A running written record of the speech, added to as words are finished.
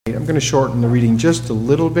I'm going to shorten the reading just a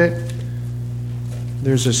little bit.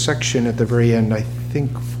 There's a section at the very end, I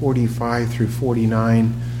think 45 through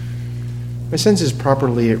 49. My sense is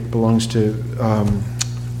properly it belongs to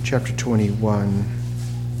chapter 21.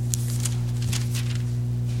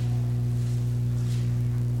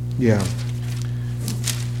 Yeah.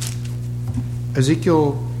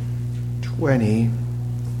 Ezekiel 20,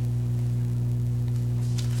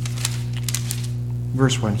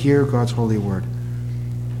 verse 1. Hear God's holy word.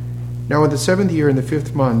 Now in the 7th year, in the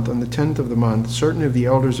 5th month, on the 10th of the month, certain of the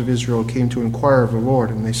elders of Israel came to inquire of the Lord,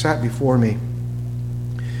 and they sat before me.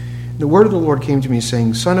 The word of the Lord came to me,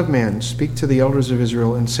 saying, Son of man, speak to the elders of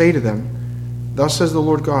Israel, and say to them, Thus says the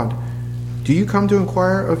Lord God, Do you come to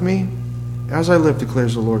inquire of me? As I live,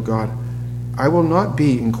 declares the Lord God, I will not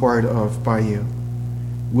be inquired of by you.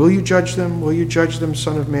 Will you judge them? Will you judge them,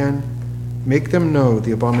 Son of man? Make them know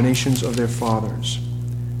the abominations of their fathers.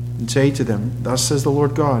 And say to them, Thus says the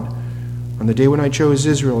Lord God, On the day when I chose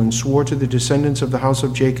Israel and swore to the descendants of the house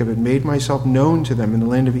of Jacob and made myself known to them in the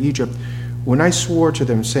land of Egypt, when I swore to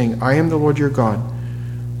them, saying, I am the Lord your God,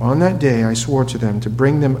 on that day I swore to them to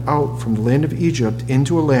bring them out from the land of Egypt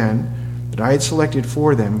into a land that I had selected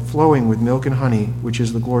for them, flowing with milk and honey, which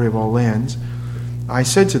is the glory of all lands. I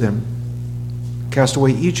said to them, Cast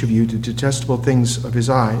away each of you the detestable things of his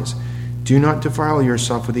eyes. Do not defile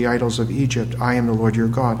yourself with the idols of Egypt. I am the Lord your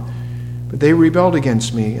God. But they rebelled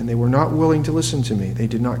against me, and they were not willing to listen to me. They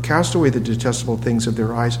did not cast away the detestable things of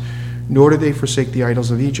their eyes, nor did they forsake the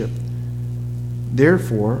idols of Egypt.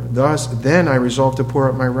 Therefore, then I resolved to pour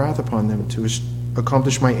out my wrath upon them, to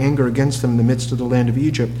accomplish my anger against them in the midst of the land of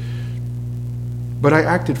Egypt. But I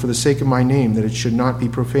acted for the sake of my name, that it should not be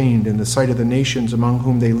profaned in the sight of the nations among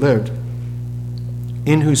whom they lived,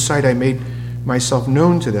 in whose sight I made myself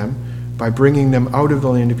known to them by bringing them out of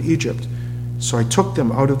the land of Egypt. So I took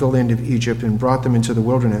them out of the land of Egypt and brought them into the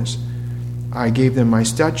wilderness. I gave them my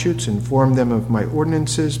statutes, informed them of my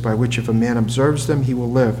ordinances, by which if a man observes them, he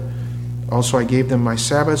will live. Also I gave them my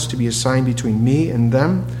Sabbaths to be a sign between me and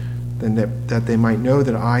them, that they might know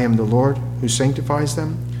that I am the Lord who sanctifies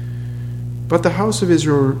them. But the house of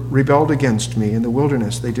Israel rebelled against me in the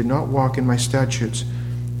wilderness. They did not walk in my statutes.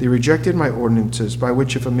 They rejected my ordinances, by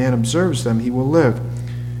which if a man observes them, he will live.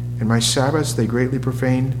 And my Sabbaths they greatly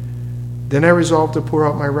profaned. Then I resolved to pour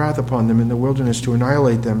out my wrath upon them in the wilderness to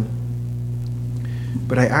annihilate them.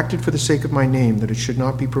 But I acted for the sake of my name, that it should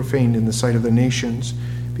not be profaned in the sight of the nations,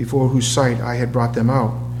 before whose sight I had brought them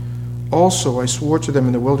out. Also I swore to them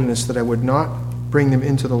in the wilderness that I would not bring them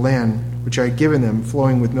into the land which I had given them,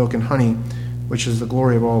 flowing with milk and honey, which is the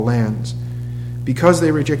glory of all lands. Because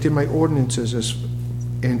they rejected my ordinances,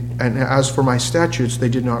 and as for my statutes, they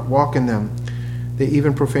did not walk in them. They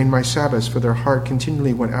even profaned my Sabbaths, for their heart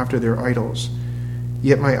continually went after their idols.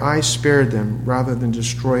 Yet my eyes spared them rather than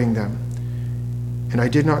destroying them, and I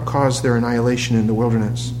did not cause their annihilation in the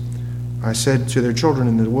wilderness. I said to their children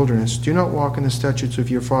in the wilderness, Do not walk in the statutes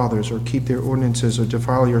of your fathers, or keep their ordinances, or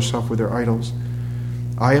defile yourself with their idols.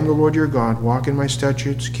 I am the Lord your God. Walk in my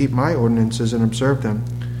statutes, keep my ordinances, and observe them.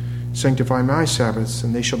 Sanctify my Sabbaths,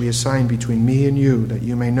 and they shall be a sign between me and you, that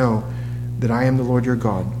you may know that I am the Lord your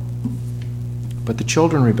God. But the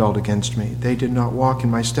children rebelled against me. They did not walk in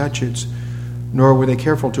my statutes, nor were they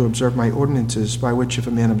careful to observe my ordinances, by which if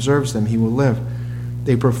a man observes them, he will live.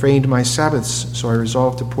 They profaned my Sabbaths, so I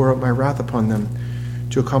resolved to pour out my wrath upon them,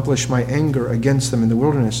 to accomplish my anger against them in the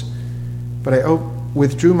wilderness. But I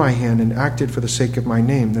withdrew my hand and acted for the sake of my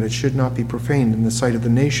name, that it should not be profaned in the sight of the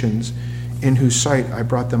nations, in whose sight I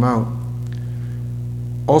brought them out.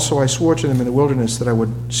 Also I swore to them in the wilderness that I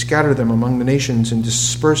would scatter them among the nations and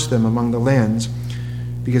disperse them among the lands,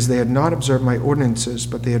 because they had not observed my ordinances,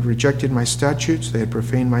 but they had rejected my statutes, they had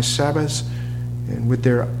profaned my Sabbaths, and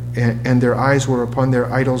their eyes were upon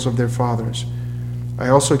their idols of their fathers. I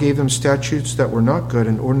also gave them statutes that were not good,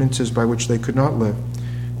 and ordinances by which they could not live.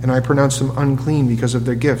 And I pronounced them unclean because of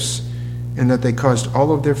their gifts, and that they caused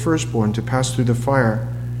all of their firstborn to pass through the fire,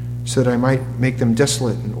 so that I might make them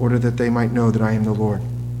desolate, in order that they might know that I am the Lord.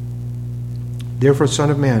 Therefore, Son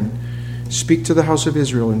of man, speak to the house of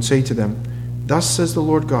Israel, and say to them, Thus says the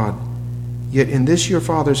Lord God, Yet in this your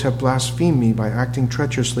fathers have blasphemed me by acting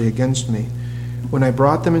treacherously against me. When I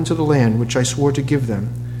brought them into the land which I swore to give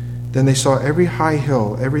them, then they saw every high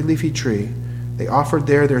hill, every leafy tree. They offered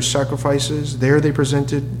there their sacrifices. There they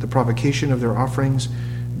presented the provocation of their offerings.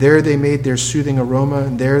 There they made their soothing aroma,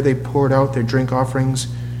 and there they poured out their drink offerings.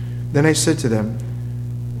 Then I said to them,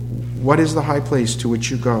 What is the high place to which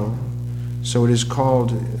you go? So it is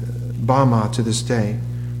called Bamah to this day.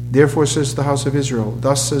 Therefore says the house of Israel,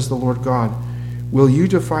 Thus says the Lord God, Will you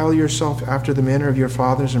defile yourself after the manner of your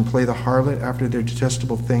fathers and play the harlot after their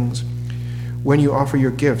detestable things? When you offer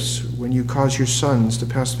your gifts, when you cause your sons to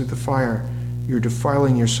pass through the fire, you're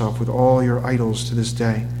defiling yourself with all your idols to this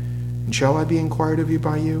day. And shall I be inquired of you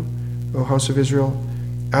by you, O house of Israel?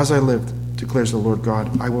 As I live, declares the Lord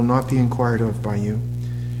God, I will not be inquired of by you.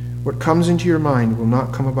 What comes into your mind will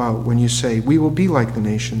not come about when you say, we will be like the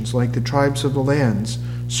nations, like the tribes of the lands,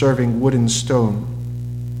 serving wood and stone.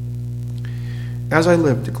 As I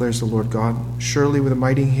live, declares the Lord God, surely with a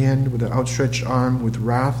mighty hand, with an outstretched arm, with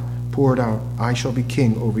wrath poured out, I shall be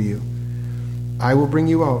king over you. I will bring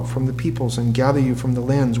you out from the peoples and gather you from the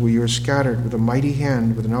lands where you are scattered, with a mighty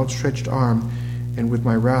hand, with an outstretched arm, and with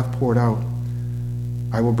my wrath poured out.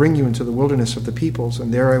 I will bring you into the wilderness of the peoples,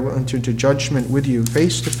 and there I will enter into judgment with you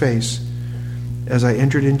face to face, as I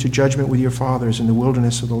entered into judgment with your fathers in the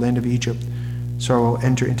wilderness of the land of Egypt. So I will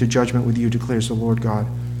enter into judgment with you, declares the Lord God.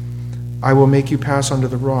 I will make you pass under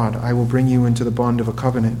the rod. I will bring you into the bond of a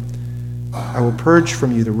covenant. I will purge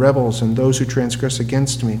from you the rebels and those who transgress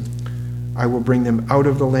against me. I will bring them out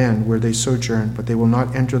of the land where they sojourn, but they will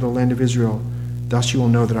not enter the land of Israel. Thus you will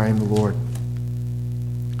know that I am the Lord.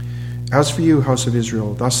 As for you, house of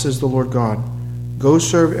Israel, thus says the Lord God, go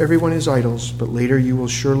serve everyone his idols, but later you will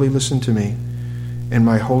surely listen to me, and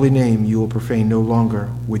my holy name you will profane no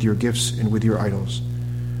longer with your gifts and with your idols.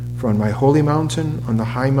 For on my holy mountain, on the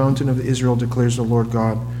high mountain of Israel, declares the Lord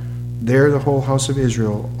God, there the whole house of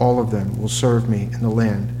Israel, all of them, will serve me in the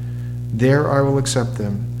land. There I will accept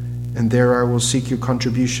them, and there I will seek your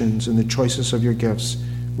contributions and the choicest of your gifts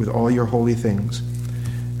with all your holy things.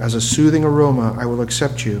 As a soothing aroma I will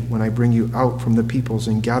accept you when I bring you out from the peoples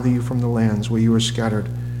and gather you from the lands where you are scattered,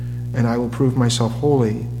 and I will prove myself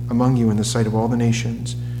holy among you in the sight of all the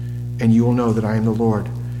nations, and you will know that I am the Lord,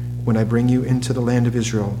 when I bring you into the land of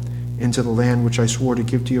Israel, into the land which I swore to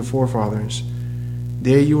give to your forefathers.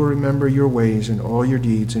 There you will remember your ways and all your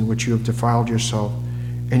deeds in which you have defiled yourself,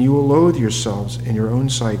 and you will loathe yourselves in your own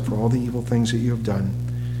sight for all the evil things that you have done.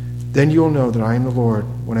 Then you will know that I am the Lord,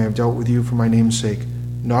 when I have dealt with you for my name's sake,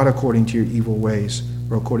 not according to your evil ways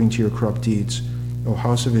or according to your corrupt deeds, O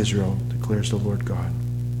house of Israel, declares the Lord God.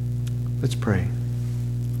 Let's pray.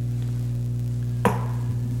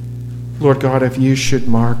 Lord God, if you should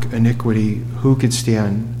mark iniquity, who could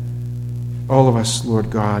stand? All of us, Lord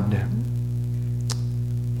God,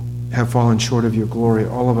 have fallen short of your glory.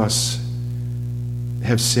 All of us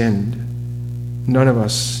have sinned. None of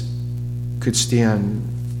us could stand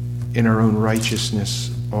in our own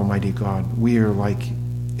righteousness, Almighty God. We are like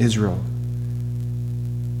Israel,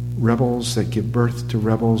 rebels that give birth to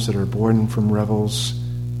rebels that are born from rebels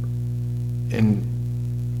in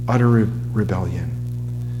utter rebellion.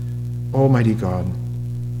 Almighty God,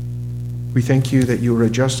 we thank you that you are a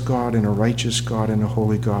just God and a righteous God and a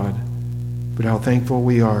holy God. But how thankful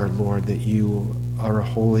we are, Lord, that you are a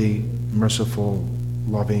holy, merciful,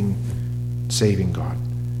 loving, saving God.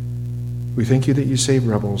 We thank you that you save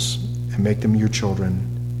rebels and make them your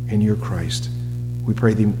children in your Christ. We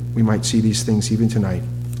pray that we might see these things even tonight.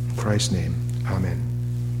 In Christ's name, amen.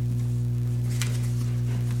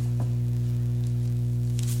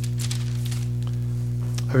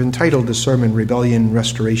 I've entitled the sermon, Rebellion,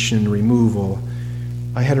 Restoration, and Removal.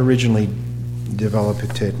 I had originally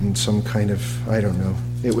developed it in some kind of, I don't know,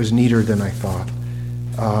 it was neater than I thought.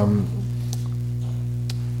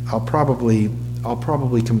 I'll probably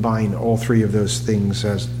combine all three of those things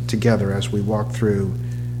together as we walk through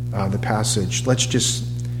the passage. Let's just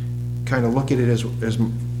kind of look at it as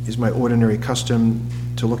is my ordinary custom,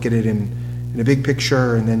 to look at it in a big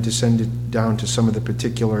picture and then to send it down to some of the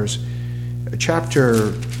particulars.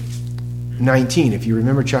 Chapter 19, if you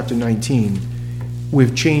remember chapter 19,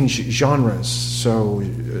 we've changed genres. So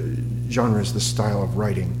genre is the style of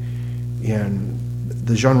writing. And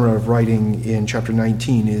the genre of writing in chapter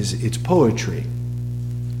 19 it's poetry.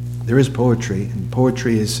 There is poetry, and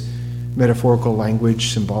poetry is metaphorical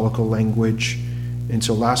language, symbolical language. And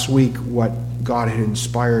so last week, what God had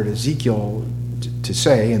inspired Ezekiel to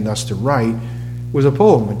say, and thus to write, was a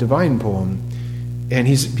poem, a divine poem. And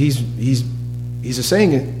he's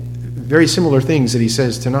saying very similar things that he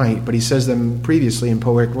says tonight, but he says them previously in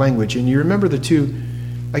poetic language. And you remember the two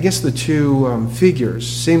figures,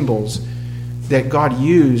 symbols, that God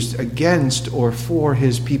used against or for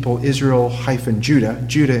his people Israel-Judah,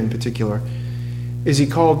 Judah in particular, is he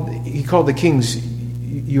called the kings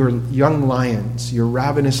your young lions, your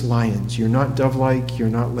ravenous lions. You're not dove-like, you're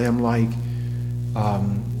not lamb-like,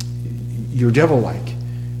 you're devil-like,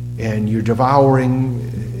 and you're devouring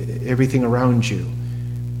everything around you.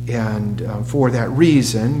 And for that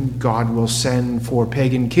reason, God will send for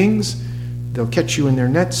pagan kings they'll catch you in their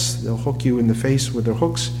nets, they'll hook you in the face with their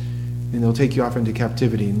hooks, and they'll take you off into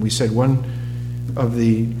captivity. And we said one of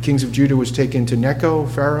the kings of Judah was taken to Necho,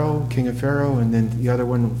 Pharaoh, king of Pharaoh, and then the other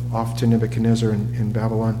one off to Nebuchadnezzar in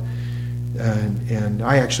Babylon. And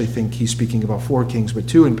I actually think he's speaking about 4 kings, but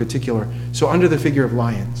 2 in particular. So under the figure of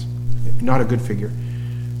lions, not a good figure.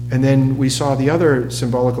 And then we saw the other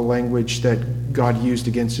symbolical language that God used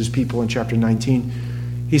against his people in chapter 19.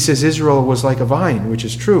 He says Israel was like a vine, which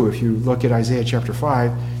is true. If you look at Isaiah chapter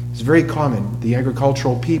 5, it's very common. The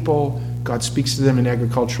agricultural people, God speaks to them in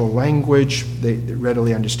agricultural language. They're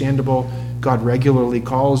readily understandable. God regularly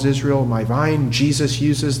calls Israel my vine. Jesus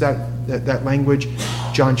uses that language.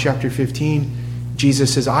 John chapter 15,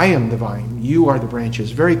 Jesus says, I am the vine, you are the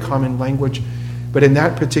branches. Very common language. But in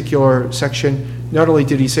that particular section, not only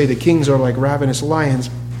did he say the kings are like ravenous lions,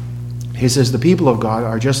 he says the people of God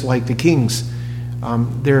are just like the kings.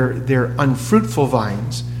 They're unfruitful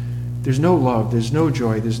vines. There's no love, there's no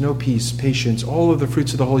joy, there's no peace, patience, all of the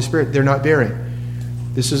fruits of the Holy Spirit, they're not bearing.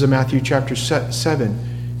 This is in Matthew chapter 7.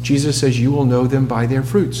 Jesus says, you will know them by their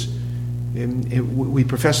fruits. We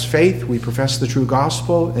profess faith, we profess the true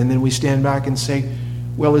gospel, and then we stand back and say,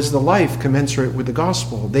 well, is the life commensurate with the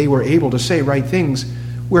gospel? They were able to say right things.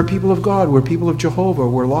 We're people of God, we're people of Jehovah,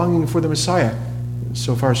 we're longing for the Messiah.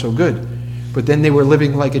 So far, so good. But then they were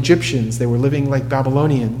living like Egyptians, they were living like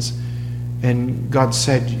Babylonians. And God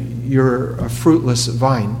said, you're a fruitless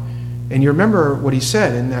vine. And you remember what he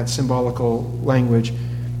said in that symbolical language.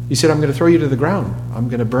 He said, I'm going to throw you to the ground. I'm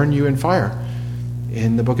going to burn you in fire.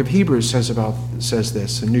 In the book of Hebrews says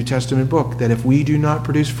this, a New Testament book, that if we do not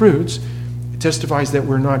produce fruits, it testifies that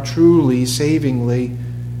we're not truly, savingly,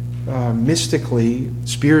 mystically,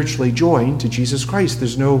 spiritually joined to Jesus Christ.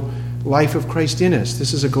 There's no life of Christ in us.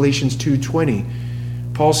 This is a Galatians 2:20.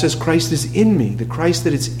 Paul says, Christ is in me. The Christ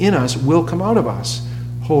that is in us will come out of us.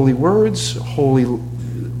 Holy words, holy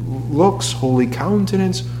looks, holy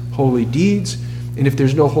countenance, holy deeds. And if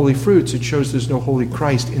there's no holy fruits, it shows there's no holy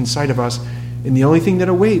Christ inside of us. And the only thing that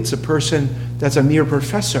awaits a person that's a mere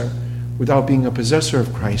professor without being a possessor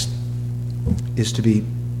of Christ is to be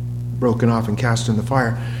broken off and cast in the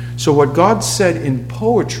fire. So what God said in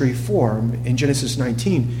poetry form in Genesis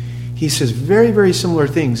 19, he says very, very similar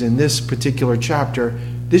things in this particular chapter.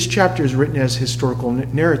 This chapter is written as historical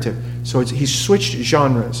narrative. So he's switched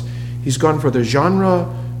genres. He's gone for the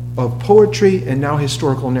genre of poetry and now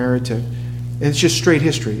historical narrative. And it's just straight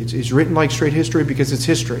history. It's written like straight history because it's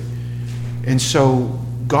history. And so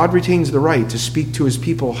God retains the right to speak to his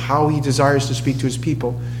people how he desires to speak to his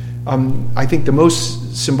people. I think the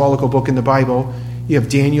most symbolical book in the Bible, you have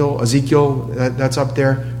Daniel, Ezekiel, that's up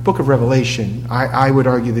there. Book of Revelation, I would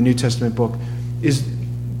argue the New Testament book,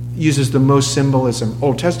 uses the most symbolism.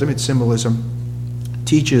 Old Testament symbolism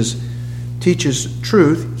teaches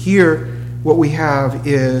truth. Here, what we have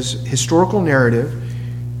is historical narrative,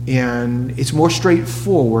 and it's more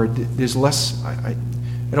straightforward. There's less...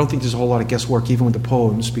 I don't think there's a whole lot of guesswork even with the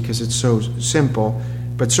poems because it's so simple,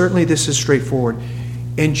 but certainly this is straightforward.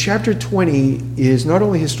 And chapter 20 is not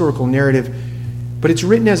only historical narrative, but it's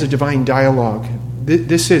written as a divine dialogue.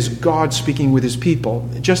 This is God speaking with his people.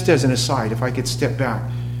 Just as an aside, if I could step back,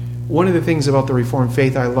 one of the things about the Reformed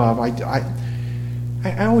faith I love,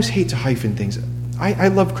 I always hate to hyphen things. I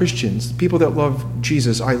love Christians. People that love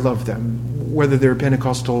Jesus, I love them. Whether they're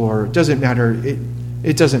Pentecostal or it doesn't matter,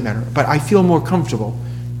 it doesn't matter. But I feel more comfortable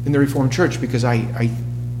in the Reformed Church because I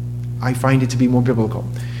find it to be more biblical.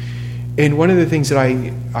 And one of the things that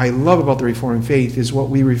I love about the Reformed faith is what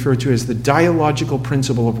we refer to as the dialogical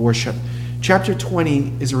principle of worship. Chapter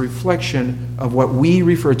 20 is a reflection of what we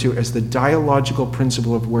refer to as the dialogical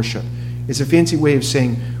principle of worship. It's a fancy way of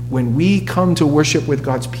saying when we come to worship with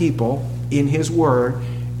God's people in his word,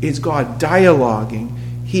 it's God dialoguing.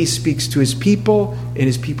 He speaks to his people and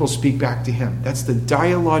his people speak back to him. That's the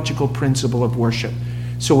dialogical principle of worship.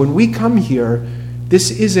 So when we come here,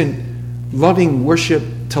 this isn't loving worship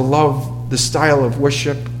to love the style of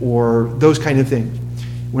worship or those kind of things.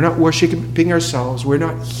 We're not worshiping ourselves. We're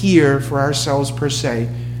not here for ourselves per se.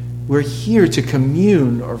 We're here to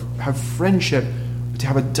commune or have friendship, to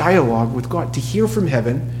have a dialogue with God, to hear from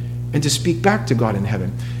heaven and to speak back to God in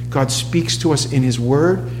heaven. God speaks to us in his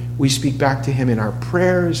word. We speak back to him in our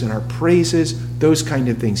prayers and our praises, those kind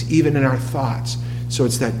of things, even in our thoughts. So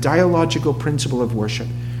it's that dialogical principle of worship.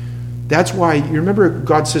 That's why, you remember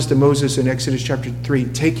God says to Moses in Exodus chapter 3,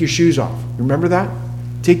 take your shoes off. Remember that?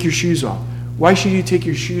 Take your shoes off. Why should you take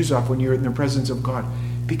your shoes off when you're in the presence of God?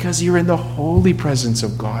 Because you're in the holy presence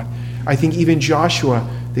of God. I think even Joshua,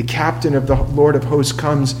 the captain of the Lord of hosts,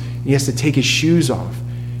 comes and he has to take his shoes off.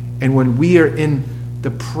 And when we are in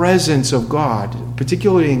the presence of God,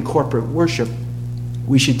 particularly in corporate worship,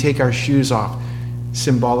 we should take our shoes off,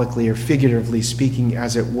 symbolically or figuratively speaking,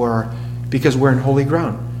 as it were, because we're in holy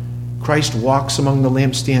ground. Christ walks among the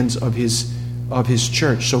lampstands of his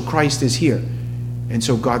church. So Christ is here. And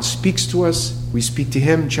so God speaks to us. We speak to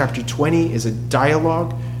him. Chapter 20 is a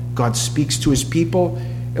dialogue. God speaks to his people.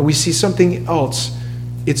 And we see something else.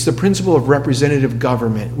 It's the principle of representative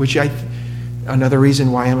government, which another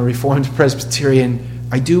reason why I'm a Reformed Presbyterian.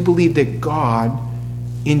 I do believe that God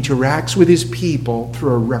interacts with his people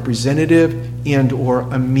through a representative and or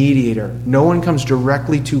a mediator. No one comes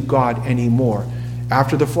directly to God anymore.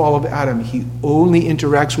 After the fall of Adam, he only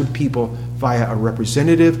interacts with people via a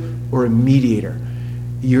representative or a mediator.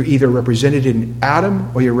 You're either represented in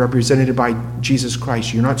Adam or you're represented by Jesus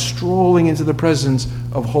Christ. You're not strolling into the presence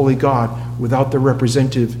of holy God without the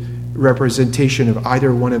representation of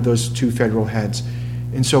either one of those two federal heads.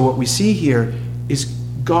 And so what we see here is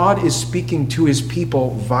God is speaking to his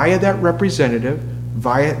people via that representative,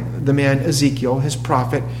 via the man Ezekiel, his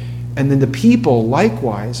prophet, and then the people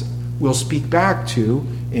likewise will speak back to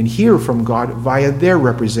and hear from God via their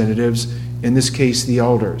representatives, in this case the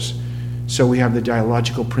elders. So we have the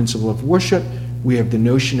dialogical principle of worship. We have the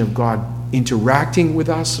notion of God interacting with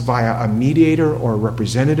us via a mediator or a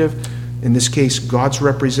representative. In this case, God's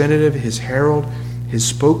representative, his herald, his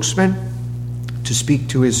spokesman, to speak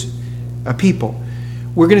to his people.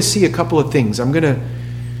 We're going to see a couple of things.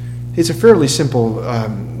 It's a fairly simple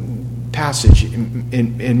passage.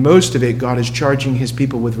 In most of it, God is charging his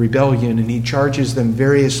people with rebellion, and he charges them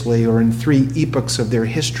variously, or in three epochs of their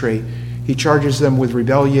history. He charges them with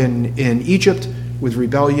rebellion in Egypt, with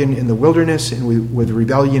rebellion in the wilderness, and with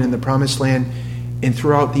rebellion in the promised land. And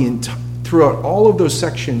throughout all of those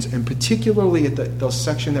sections, and particularly at the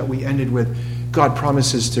section that we ended with, God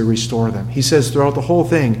promises to restore them. He says throughout the whole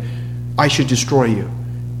thing, I should destroy you.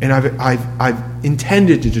 And I've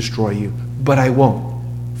intended to destroy you, but I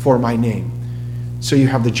won't, for my name. So you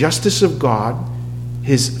have the justice of God,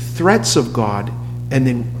 his threats of God, and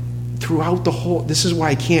then throughout the whole, this is why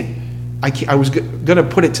I was going to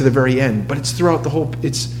put it to the very end, but it's throughout the whole,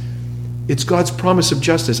 it's God's promise of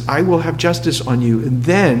justice. I will have justice on you, and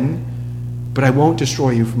then, but I won't destroy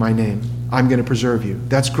you for my name. I'm going to preserve you.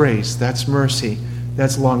 That's grace, that's mercy,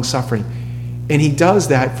 that's long suffering. And he does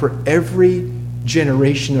that for every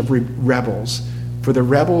generation of rebels. For the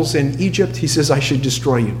rebels in Egypt, he says, I should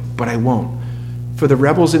destroy you, but I won't. For the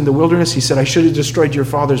rebels in the wilderness, he said, I should have destroyed your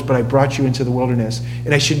fathers, but I brought you into the wilderness.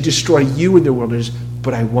 And I should destroy you in the wilderness,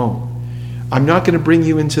 but I won't. I'm not going to bring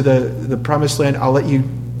you into the promised land. I'll let you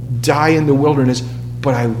die in the wilderness,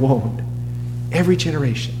 but I won't. Every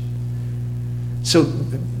generation. So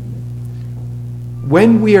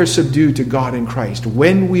when we are subdued to God in Christ,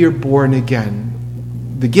 when we are born again,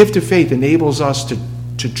 the gift of faith enables us to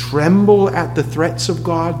tremble at the threats of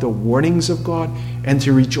God, the warnings of God, and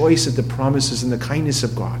to rejoice at the promises and the kindness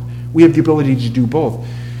of God. We have the ability to do both.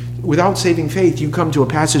 Without saving faith, you come to a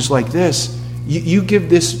passage like this, you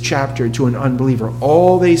give this chapter to an unbeliever.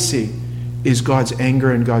 All they see is God's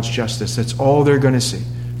anger and God's justice. That's all they're going to see.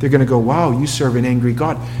 They're going to go, wow, you serve an angry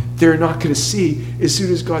God. They're not going to see, as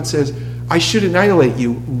soon as God says, I should annihilate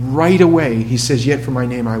you, right away, he says, yet for my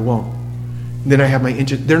name I won't. Then I have my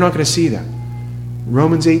interest. They're not going to see that.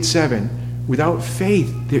 Romans 8:7, without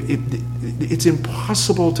faith, it's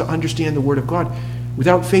impossible to understand the Word of God.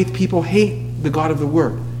 Without faith, people hate the God of the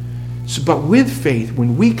Word. So, but with faith,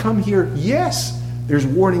 when we come here, yes, there's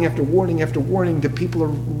warning after warning after warning that people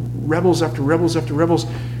are rebels after rebels after rebels.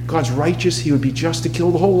 God's righteous. He would be just to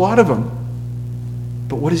kill the whole lot of them.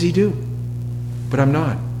 But what does he do? But I'm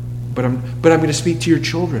not. But I'm going to speak to your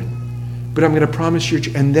children. But I'm going to promise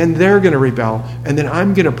and then they're going to rebel, and then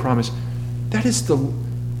I'm going to promise. That is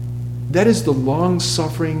the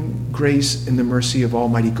long-suffering grace and the mercy of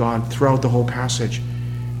Almighty God throughout the whole passage.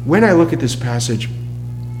 When I look at this passage,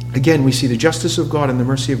 again, we see the justice of God and the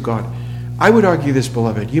mercy of God. I would argue this,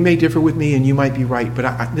 beloved. You may differ with me, and you might be right,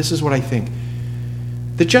 but this is what I think.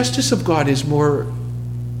 The justice of God is more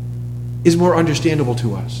understandable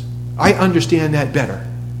to us. I understand that better.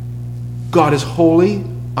 God is holy.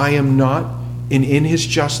 I am not, and in his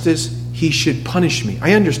justice, he should punish me.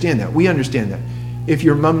 I understand that. We understand that. If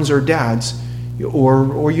you're mums or dads,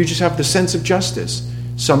 or you just have the sense of justice,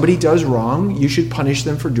 somebody does wrong, you should punish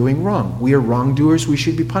them for doing wrong. We are wrongdoers, we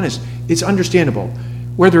should be punished. It's understandable.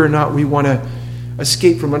 Whether or not we want to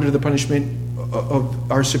escape from under the punishment of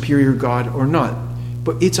our superior God or not.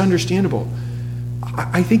 But it's understandable.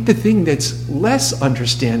 I think the thing that's less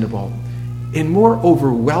understandable and more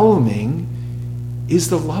overwhelming is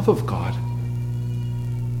the love of God.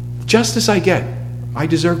 Justice I get. I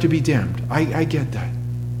deserve to be damned. I get that.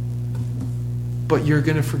 but you're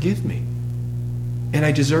going to forgive me. And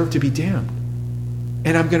I deserve to be damned.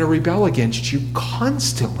 And I'm going to rebel against you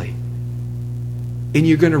constantly. And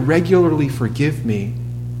you're going to regularly forgive me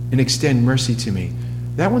and extend mercy to me.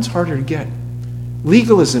 That one's harder to get.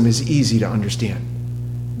 Legalism is easy to understand.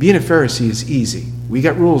 Being a Pharisee is easy. We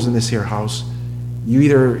got rules in this here house. You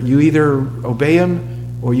either obey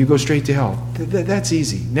them or you go straight to hell. That's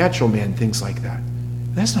easy. Natural man thinks like that.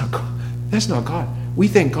 That's not God. That's not God. We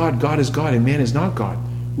thank God is God and man is not God.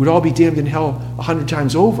 We'd all be damned in hell 100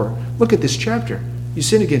 times over. Look at this chapter. You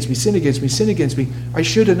sin against me, sin against me, sin against me. I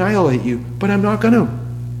should annihilate you, but I'm not going to.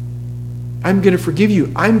 I'm going to forgive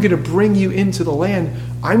you. I'm going to bring you into the land.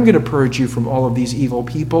 I'm going to purge you from all of these evil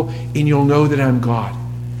people, and you'll know that I'm God.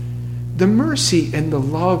 The mercy and the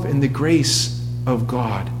love and the grace of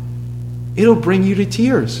God, it'll bring you to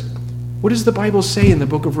tears. What does the Bible say in the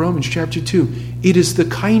book of Romans chapter 2? It is the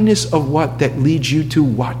kindness of what that leads you to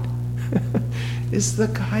what? It's the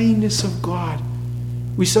kindness of God.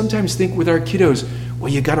 We sometimes think with our kiddos,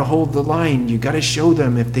 well, you got to hold the line. You got to show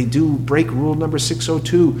them if they do break rule number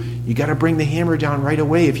 602. You got to bring the hammer down right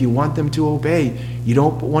away if you want them to obey. You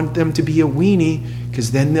don't want them to be a weenie,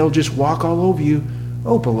 because then they'll just walk all over you.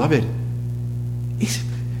 Oh, beloved,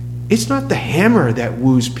 it's not the hammer that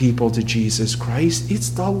woos people to Jesus Christ. It's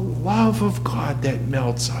the love of God that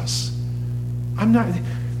melts us.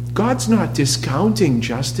 God's not discounting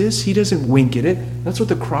justice. He doesn't wink at it. That's what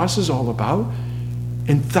the cross is all about.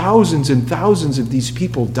 And thousands of these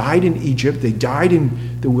people died in Egypt. They died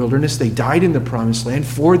in the wilderness. They died in the promised land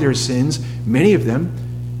for their sins, many of them.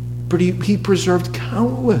 But he preserved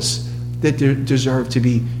countless that deserve to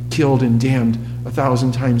be killed and damned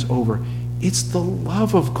 1,000 times over. It's the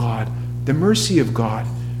love of God, the mercy of God.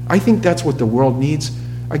 I think that's what the world needs.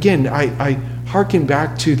 Again, I hearken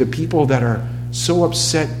back to the people that are so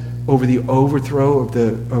upset over the overthrow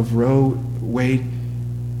of Roe Wade.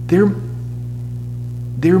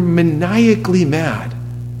 They're maniacally mad.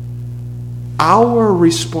 Our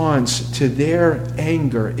response to their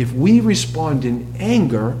anger, if we respond in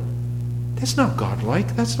anger, that's not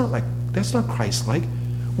God-like. That's not Christ-like.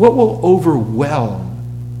 What will overwhelm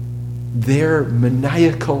their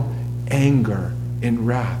maniacal anger and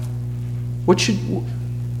wrath?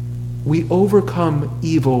 We overcome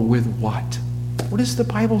evil with what? What does the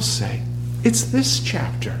Bible say? It's this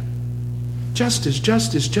chapter. Justice,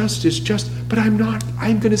 justice, justice, but I'm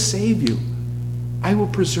going to save you. I will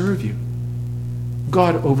preserve you.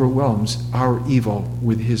 God overwhelms our evil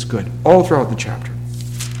with his good, all throughout the chapter.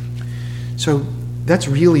 So that's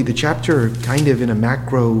really the chapter kind of in a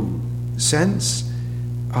macro sense.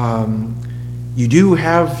 You do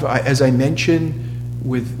have, as I mentioned,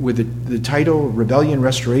 with the title, Rebellion,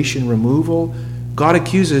 Restoration, Removal, God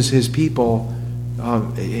accuses his people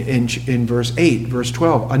in verse 8, verse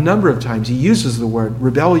 12, a number of times he uses the word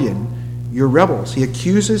rebellion. You're rebels. He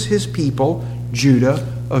accuses his people, Judah,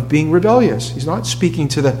 of being rebellious. He's not speaking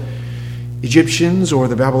to the Egyptians or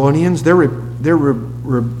the Babylonians. They're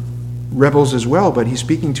rebels as well, but he's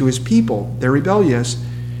speaking to his people. They're rebellious.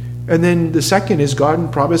 And then the second is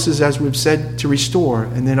God promises, as we've said, to restore.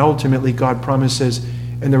 And then ultimately God promises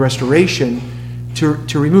in the restoration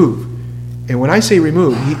to remove. And when I say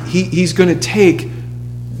remove, he's going to take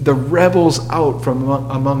the rebels out from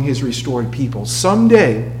among his restored people.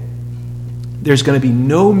 Someday, there's going to be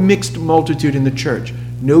no mixed multitude in the church,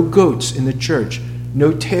 no goats in the church,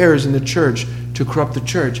 no tares in the church to corrupt the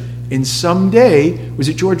church. And someday, was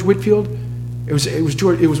it George Whitefield? I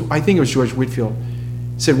think it was George Whitefield.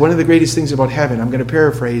 Said one of the greatest things about heaven, I'm going to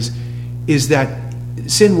paraphrase, is that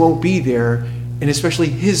sin won't be there, and especially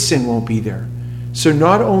his sin won't be there. So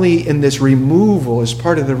not only in this removal as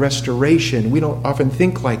part of the restoration, we don't often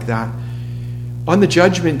think like that. On the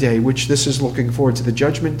judgment day, which this is looking forward to the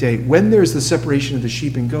judgment day, when there's the separation of the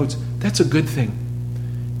sheep and goats, that's a good thing.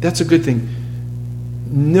 That's a good thing.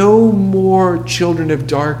 No more children of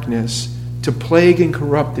darkness to plague and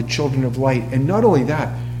corrupt the children of light. And not only that,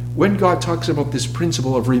 when God talks about this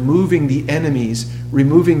principle of removing the enemies,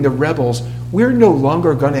 removing the rebels, we're no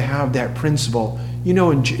longer going to have that principle. You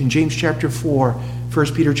know, in James chapter 4,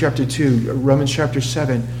 1 Peter chapter 2, Romans chapter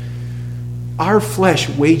 7, our flesh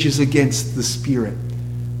wages against the Spirit.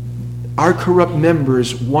 Our corrupt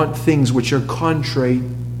members want things which are contrary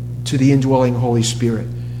to the indwelling Holy Spirit.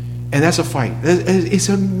 And that's a fight. It's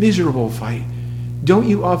a miserable fight. Don't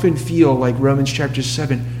you often feel like Romans chapter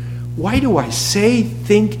 7, why do I say,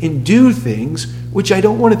 think, and do things which I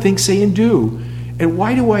don't want to think, say, and do? And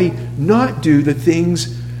why do I not do the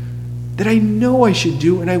things that I know I should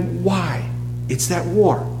do, and why? It's that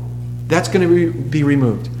war. That's going to be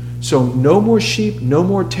removed. So no more sheep, no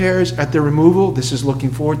more tares at the removal. This is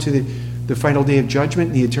looking forward to the final day of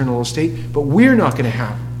judgment, the eternal estate, but we're not going to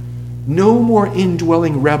have. No more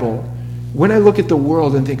indwelling rebel. When I look at the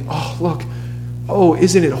world and think, oh, look, oh,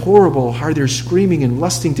 isn't it horrible how they're screaming and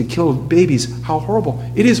lusting to kill babies? How horrible.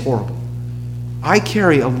 It is horrible. I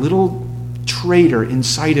carry a little traitor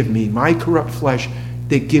inside of me, my corrupt flesh,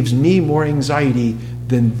 that gives me more anxiety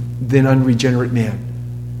than unregenerate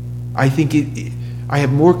man. I think I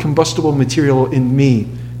have more combustible material in me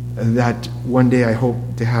that one day I hope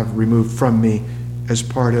to have removed from me as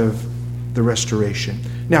part of the restoration.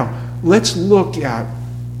 Now, let's look at,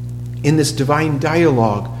 in this divine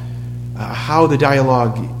dialogue, how the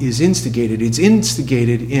dialogue is instigated. It's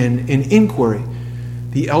instigated in an inquiry.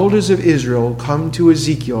 The elders of Israel come to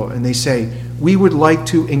Ezekiel and they say, we would like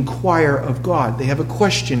to inquire of God. They have a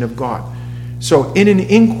question of God. So in an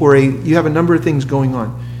inquiry, you have a number of things going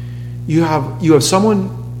on. You have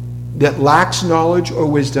someone that lacks knowledge or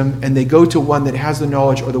wisdom, and they go to one that has the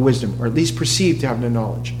knowledge or the wisdom, or at least perceived to have the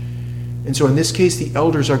knowledge. And so in this case, the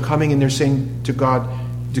elders are coming and they're saying to God,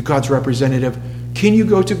 to God's representative, can you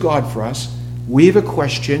go to God for us? We have a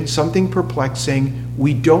question, something perplexing.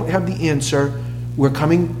 We don't have the answer. We're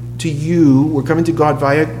coming to you. We're coming to God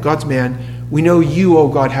via God's man. We know you, oh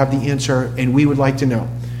God, have the answer, and we would like to know.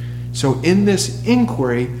 So in this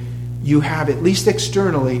inquiry, you have, at least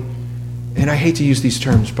externally, and I hate to use these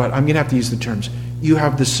terms, but I'm going to have to use the terms. You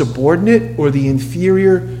have the subordinate or the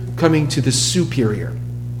inferior coming to the superior.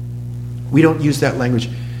 We don't use that language.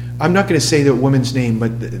 I'm not going to say the woman's name,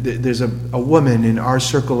 but there's a woman in our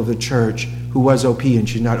circle of the church who was OP, and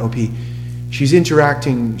she's not OP. She's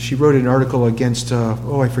interacting. She wrote an article against,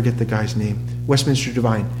 I forget the guy's name, Westminster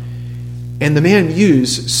Divine. And the man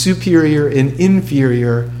used superior and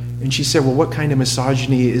inferior, and she said, well, what kind of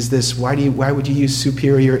misogyny is this? Why would you use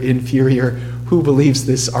superior, inferior? Who believes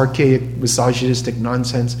this archaic, misogynistic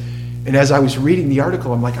nonsense? And as I was reading the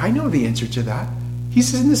article, I'm like, I know the answer to that. He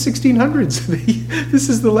says in the 1600s, this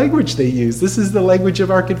is the language they use. This is the language of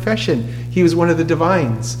our confession. He was one of the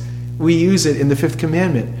divines. We use it in the fifth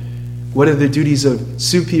commandment. What are the duties of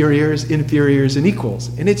superiors, inferiors, and equals?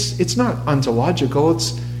 And it's not ontological.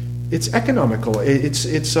 It's economical.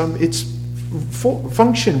 It's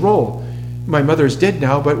function, role. My mother's dead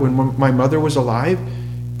now, but when my mother was alive,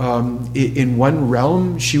 in one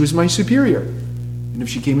realm, she was my superior. And if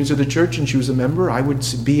she came into the church and she was a member, I would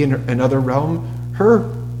be in another realm,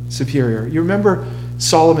 her superior. You remember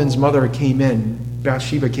Solomon's mother came in,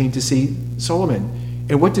 Bathsheba came to see Solomon.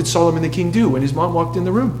 And what did Solomon the king do when his mom walked in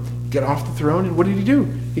the room? He got off the throne, and what did he do?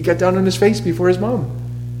 He got down on his face before his mom.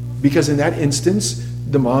 Because in that instance,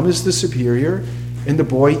 the mom is the superior, and the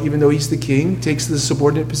boy, even though he's the king, takes the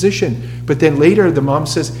subordinate position. But then later, the mom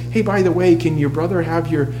says, hey, by the way, can your brother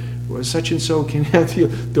have your such and so, can have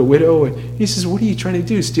the widow? And he says, what are you trying to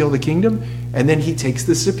do, steal the kingdom? And then he takes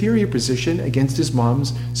the superior position against his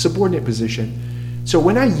mom's subordinate position. So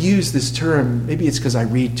when I use this term, maybe it's because I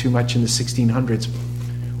read too much in the 1600s,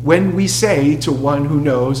 when we say to one who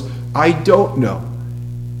knows, I don't know,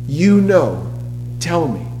 you know, tell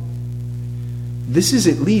me. This is,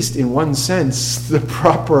 at least in one sense, the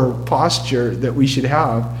proper posture that we should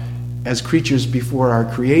have as creatures before our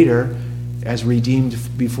Creator, as redeemed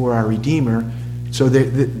before our Redeemer. So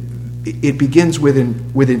that it begins with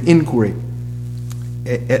an inquiry.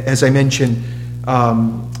 As I mentioned,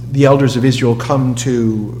 the elders of Israel come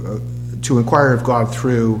to inquire of God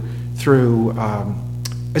through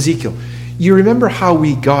Ezekiel. You remember how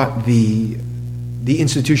we got the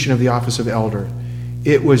institution of the office of elder?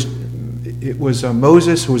 It was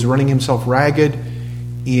Moses who was running himself ragged,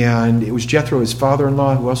 and it was Jethro, his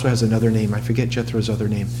father-in-law, who also has another name. I forget Jethro's other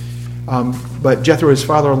name. But Jethro, his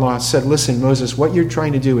father-in-law, said, listen, Moses, what you're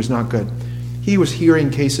trying to do is not good. He was hearing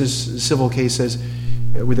cases, civil cases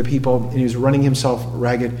with the people, and he was running himself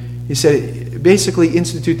ragged. He said, basically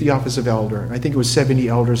institute the office of elder. I think it was 70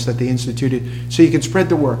 elders that they instituted, so you could spread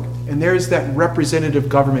the work. And there's that representative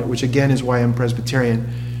government, which again is why I'm Presbyterian.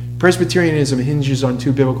 Presbyterianism hinges on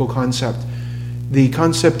two biblical concepts. The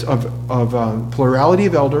concept of plurality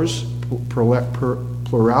of elders,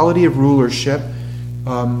 plurality of rulership,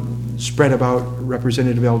 spread about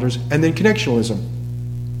representative elders, and then connectionalism,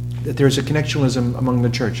 that there's a connectionalism among the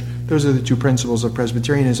church. Those are the two principles of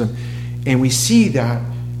Presbyterianism. And we see that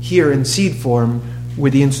here in seed form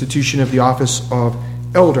with the institution of the office of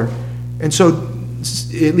elder. And so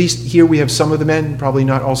at least here we have some of the men, probably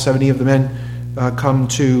not all 70 of the men, come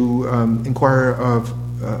to inquire of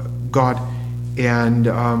God. And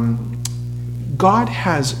God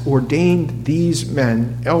has ordained these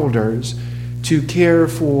men, elders, to care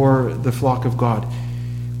for the flock of God.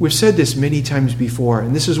 We've said this many times before,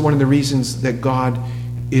 and this is one of the reasons that God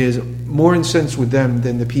is more incensed with them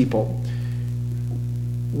than the people.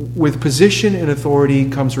 With position and authority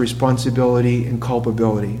comes responsibility and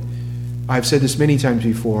culpability. I've said this many times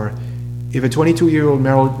before. If a 22-year-old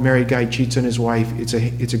married guy cheats on his wife, it's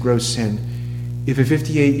a gross sin. If a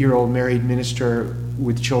 58-year-old married minister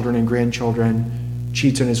with children and grandchildren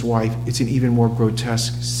cheats on his wife, it's an even more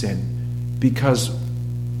grotesque sin. Because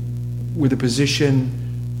with a position,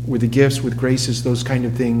 with the gifts, with graces, those kind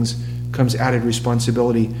of things, comes added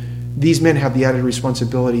responsibility. These men have the added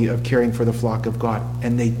responsibility of caring for the flock of God,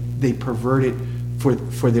 and they pervert it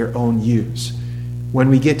for their own use. When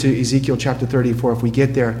we get to Ezekiel chapter 34, if we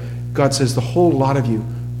get there, God says, the whole lot of you,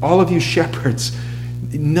 all of you shepherds,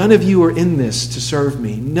 none of you are in this to serve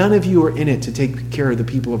me. None of you are in it to take care of the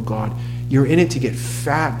people of God. You're in it to get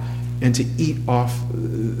fat and to eat off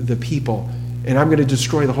the people. And I'm going to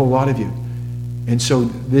destroy the whole lot of you. And so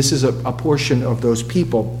this is a portion of those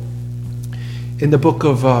people. In the book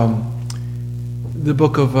of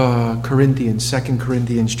Corinthians, 2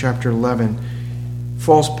 Corinthians chapter 11,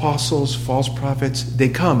 false apostles, false prophets, they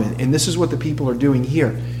come. And this is what the people are doing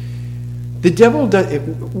here. The devil,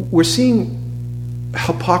 we're seeing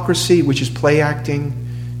hypocrisy, which is play acting.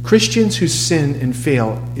 Christians who sin and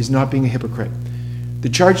fail is not being a hypocrite. The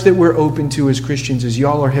charge that we're open to as Christians is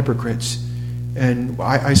y'all are hypocrites. And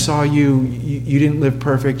I saw you didn't live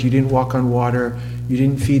perfect, you didn't walk on water, you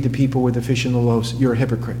didn't feed the people with the fish and the loaves. You're a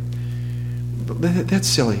hypocrite. But that's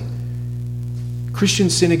silly.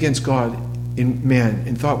 Christians sin against God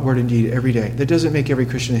in thought, word, and deed every day. That doesn't make every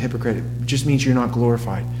Christian a hypocrite. It just means you're not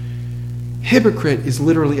glorified. Hypocrite is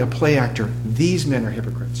literally a play actor. These men are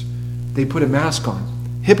hypocrites. They put a mask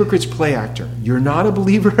on. Hypocrite's play actor. You're not a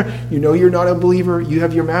believer. You know you're not a believer. You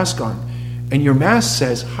have your mask on. And your mask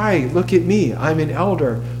says, hi, look at me. I'm an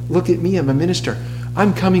elder. Look at me. I'm a minister.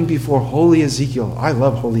 I'm coming before holy Ezekiel. I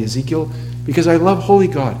love holy Ezekiel because I love holy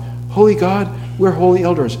God. Holy God, we're holy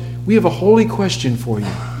elders. We have a holy question for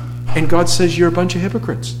you. And God says, you're a bunch of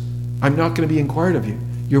hypocrites. I'm not going to be inquired of you.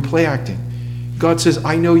 You're play acting. God says,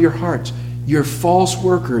 I know your hearts. You're false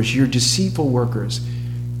workers. You're deceitful workers.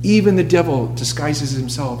 Even the devil disguises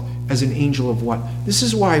himself as an angel of what? This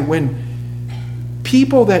is why when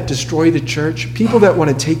people that destroy the church, people that want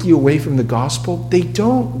to take you away from the gospel, they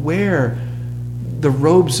don't wear the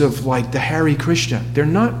robes of like the Hare Krishna. They're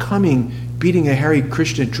not coming beating a Hare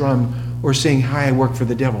Krishna drum or saying, hi, I work for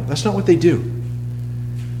the devil. That's not what they do.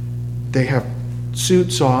 They have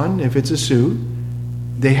suits on, if it's a suit.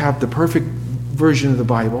 They have the perfect version of the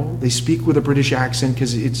Bible. They speak with a British accent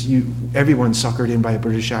because everyone's suckered in by a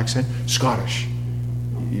British accent. Scottish.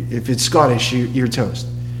 If it's Scottish, you're toast.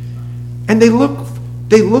 And they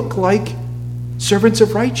look like servants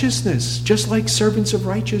of righteousness, just like servants of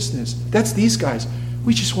righteousness. That's these guys.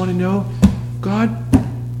 We just want to know, God,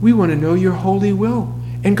 we want to know your holy will.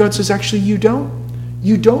 And God says, actually, you don't.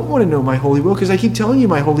 You don't want to know my holy will because I keep telling you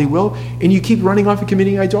my holy will and you keep running off and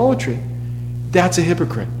committing idolatry. That's a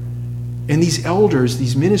hypocrite. And these elders,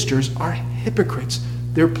 these ministers are hypocrites.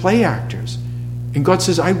 They're play actors. And God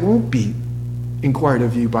says, I won't be inquired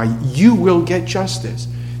of you by you will get justice.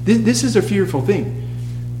 This is a fearful thing.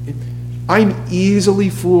 I'm easily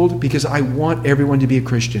fooled because I want everyone to be a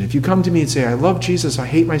Christian. If you come to me and say, I love Jesus, I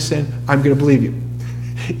hate my sin, I'm going to believe you.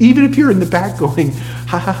 Even if you're in the back going,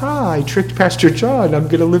 ha ha ha, I tricked Pastor John, I'm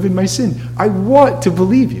going to live in my sin. I want to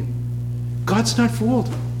believe you. God's not fooled.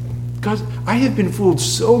 I have been fooled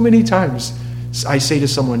so many times. I say to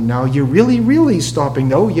someone, now you're really, really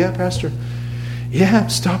stopping. Oh, yeah, Pastor. Yeah, I'm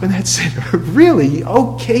stopping that sin. Really?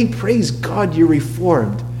 Okay, praise God, you're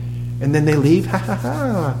reformed. And then they leave, ha ha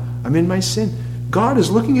ha, I'm in my sin. God is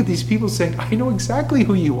looking at these people saying, I know exactly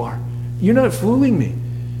who you are. You're not fooling me.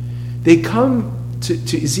 They come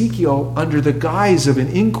to Ezekiel under the guise of an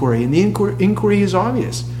inquiry, and the inquiry is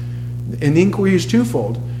obvious. And the inquiry is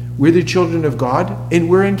twofold. We're the children of God, and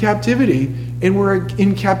we're in captivity, and we're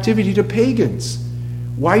in captivity to pagans.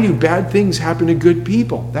 Why do bad things happen to good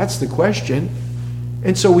people? That's the question.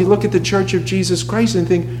 And so we look at the Church of Jesus Christ and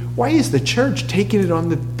think, why is the church taking it on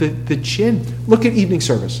the chin? Look at evening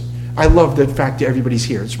service. I love the fact that everybody's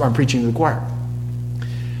here. I'm preaching to the choir.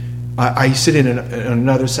 I sit in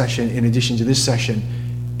another session in addition to this session,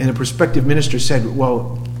 and a prospective minister said,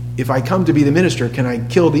 well, if I come to be the minister, can I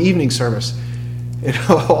kill the evening service? And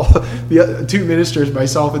the two ministers,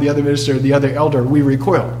 myself and the other minister, the other elder, we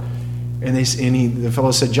recoiled. And the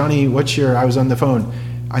fellow said, Johnny, I was on the phone.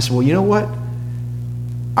 I said, well, you know what?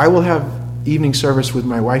 I will have evening service with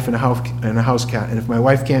my wife and a house cat, and if my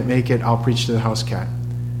wife can't make it, I'll preach to the house cat.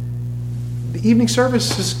 The evening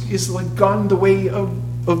service is like gone the way of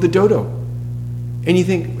the dodo. And you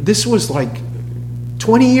think, this was like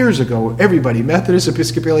 20 years ago, everybody, Methodists,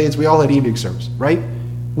 Episcopalians, we all had evening service, right?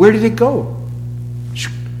 Where did it go?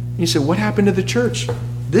 You say, what happened to the church?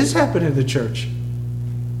 This happened to the church.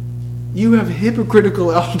 You have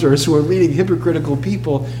hypocritical elders who are leading hypocritical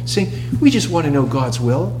people saying, we just want to know God's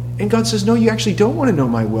will. And God says, no, you actually don't want to know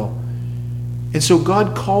my will. And so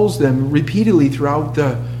God calls them repeatedly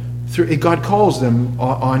God calls them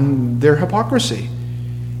on their hypocrisy.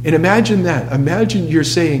 And imagine that. Imagine you're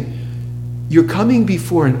saying, you're coming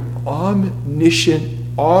before an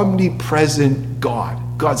omniscient, omnipresent God.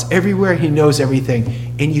 God's everywhere. He knows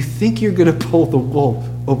everything. And you think you're going to pull the wool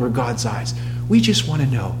over God's eyes. We just want to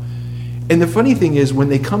know. And the funny thing is, when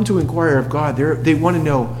they come to inquire of God, they want to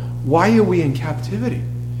know, why are we in captivity?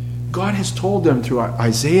 God has told them through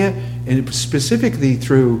Isaiah and specifically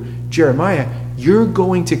through Jeremiah, you're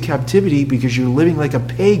going to captivity because you're living like a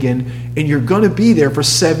pagan and you're going to be there for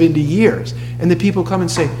 70 years. And the people come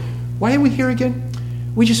and say, why are we here again?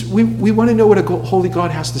 We want to know what a holy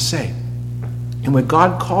God has to say. And when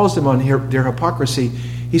God calls them on their hypocrisy,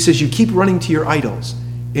 he says, you keep running to your idols.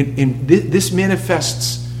 And this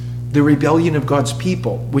manifests the rebellion of God's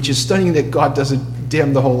people, which is stunning that God doesn't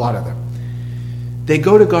damn the whole lot of them. They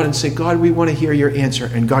go to God and say, God, we want to hear your answer.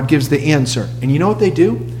 And God gives the answer. And you know what they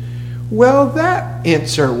do? Well, that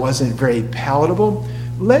answer wasn't very palatable.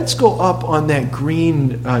 Let's go up on that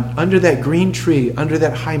green, under that green tree, under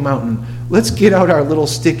that high mountain. Let's get out our little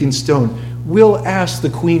stick and stone. We'll ask the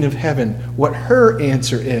Queen of Heaven what her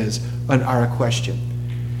answer is on our question.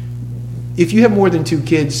 If you have more than 2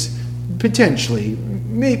 kids, potentially,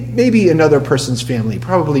 maybe another person's family,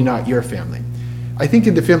 probably not your family. I think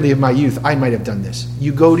in the family of my youth, I might have done this.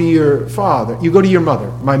 You go to your father, you go to your mother.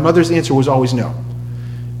 My mother's answer was always no.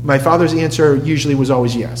 My father's answer usually was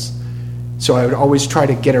always yes. So I would always try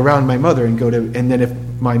to get around my mother and and then if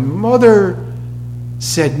my mother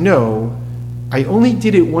said no, I only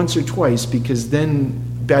did it once or twice because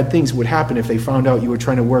then bad things would happen if they found out you were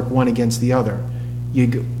trying to work one against the other. You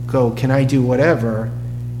go, can I do whatever?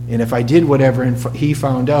 And if I did whatever and he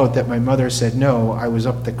found out that my mother said no, I was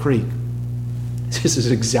up the creek. This is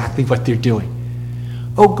exactly what they're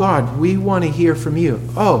doing. Oh God, we want to hear from you.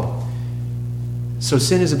 Oh, so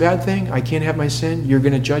sin is a bad thing? I can't have my sin? You're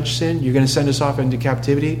going to judge sin? You're going to send us off into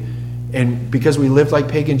captivity? And because we live like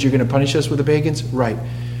pagans, you're going to punish us with the pagans? Right.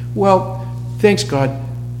 Well, thanks God.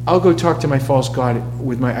 I'll go talk to my false god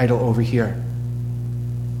with my idol over here.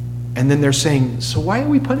 And then they're saying, so why are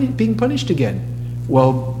we being punished again?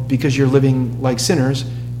 Well, because you're living like sinners,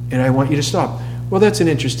 and I want you to stop. Well, that's an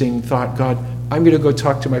interesting thought, God. I'm going to go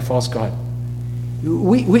talk to my false god.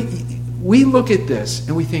 We look at this,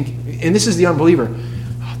 and we think, and this is the unbeliever.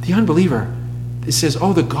 The unbeliever, it says,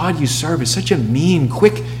 oh, the God you serve is such a mean,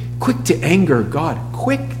 quick to anger God.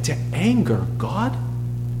 Quick to anger God?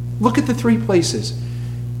 Look at the 3 places.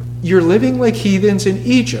 You're living like heathens in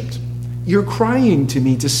Egypt. You're crying to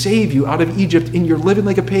me to save you out of Egypt, and you're living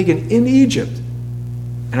like a pagan in Egypt.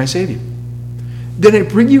 And I save you. Then I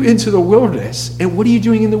bring you into the wilderness, and what are you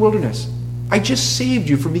doing in the wilderness? I just saved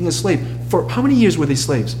you from being a slave. For how many years were they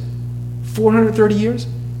slaves? 430 years?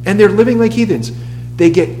 And they're living like heathens. They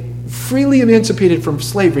get freely emancipated from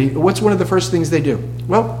slavery. What's one of the first things they do?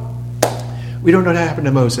 Well, we don't know what happened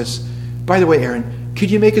to Moses. By the way, Aaron,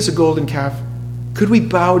 could you make us a golden calf? Could we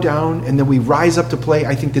bow down and then we rise up to play?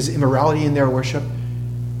 I think there's immorality in their worship.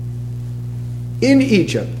 In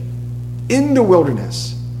Egypt, in the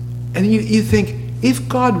wilderness. And you think, if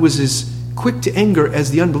God was as quick to anger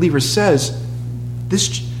as the unbeliever says,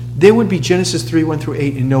 there would be Genesis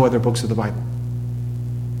 3:1-8 in no other books of the Bible.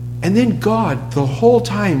 And then God, the whole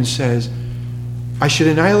time, says, I should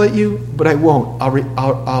annihilate you, but I won't.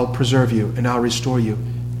 I'll preserve you and I'll restore you.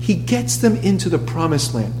 He gets them into the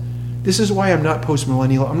promised land. This is why I'm not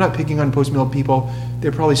post-millennial. I'm not picking on post-millennial people.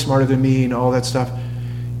 They're probably smarter than me and all that stuff.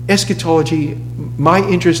 Eschatology, my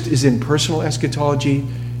interest is in personal eschatology,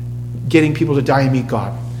 getting people to die and meet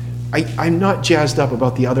God. I'm not jazzed up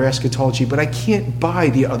about the other eschatology, but I can't buy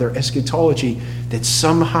the other eschatology that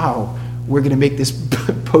somehow we're going to make this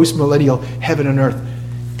post-millennial heaven on earth.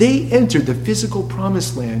 They entered the physical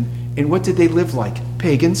promised land, and what did they live like?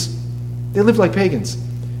 Pagans. They lived like pagans.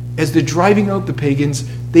 As they're driving out the pagans,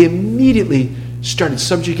 they immediately started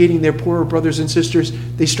subjugating their poorer brothers and sisters.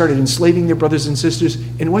 They started enslaving their brothers and sisters.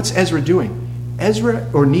 And what's Ezra doing? Ezra,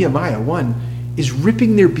 or Nehemiah 1, is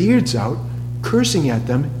ripping their beards out, cursing at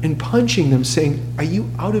them, and punching them, saying, are you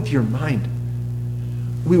out of your mind?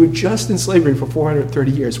 We were just in slavery for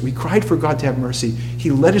 430 years. We cried for God to have mercy.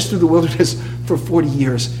 He led us through the wilderness for 40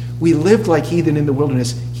 years. We lived like heathen in the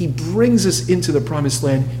wilderness. He brings us into the promised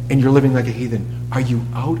land, and you're living like a heathen. Are you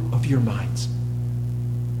out of your minds?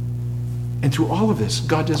 And through all of this,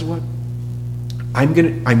 God does what?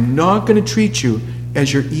 I'm not going to treat you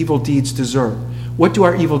as your evil deeds deserve. What do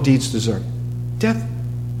our evil deeds deserve? Death,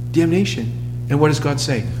 damnation. And what does God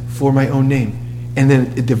say? For my own name. And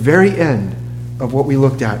then at the very end of what we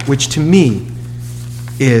looked at, which to me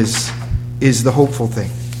is the hopeful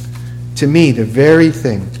thing. To me, the very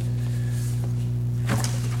thing.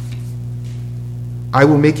 I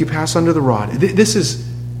will make you pass under the rod. This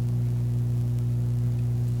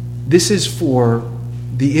is for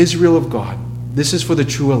the Israel of God. This is for the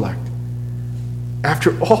true elect.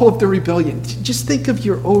 After all of the rebellion, just think of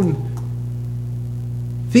your own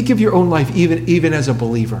life, even as a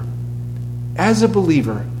believer. As a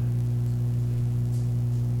believer,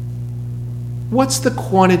 what's the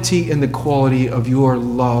quantity and the quality of your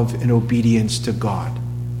love and obedience to God?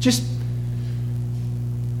 Just,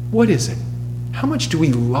 what is it? How much do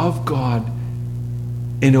we love God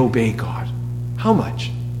and obey God? How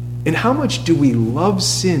much? And how much do we love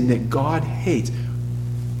sin that God hates?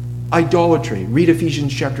 Idolatry. Read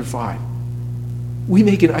Ephesians chapter 5. We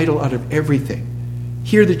make an idol out of everything.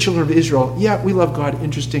 Here, the children of Israel, yeah, we love God.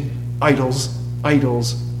 Interesting. Idols,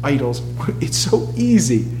 idols, idols. It's so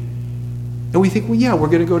easy. And we think, well, yeah, we're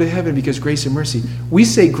going to go to heaven because grace and mercy. We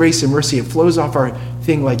say grace and mercy. It flows off our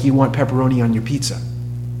thing like you want pepperoni on your pizza.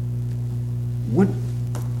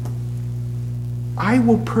 I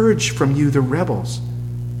will purge from you the rebels.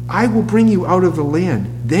 I will bring you out of the land.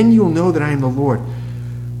 Then you'll know that I am the Lord.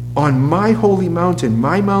 On my holy mountain,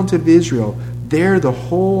 my mountain of Israel, there the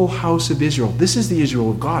whole house of Israel. This is the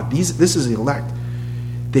Israel of God. This is the elect.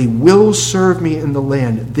 They will serve me in the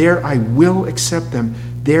land. There I will accept them.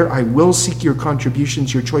 There I will seek your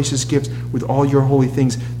contributions, your choicest gifts with all your holy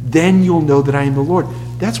things. Then you'll know that I am the Lord.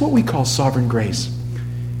 That's what we call sovereign grace.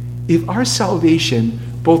 If our salvation,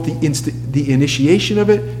 both the initiation of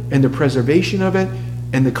it and the preservation of it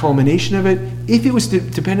and the culmination of it, if it was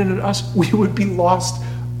dependent on us, we would be lost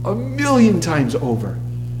 1,000,000 times over.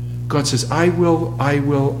 God says, I will, I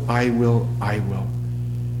will, I will, I will.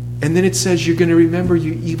 And then it says you're going to remember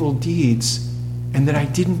your evil deeds and that I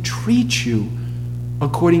didn't treat you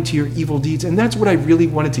according to your evil deeds. And that's what I really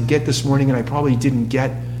wanted to get this morning and I probably didn't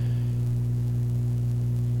get.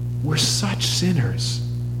 We're such sinners.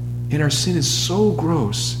 And our sin is so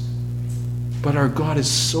gross, but our God is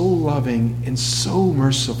so loving and so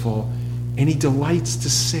merciful, and he delights to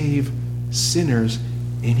save sinners,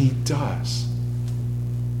 and he does.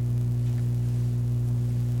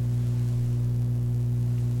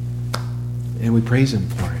 And we praise him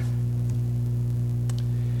for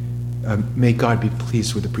it. May God be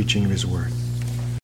pleased with the preaching of his word.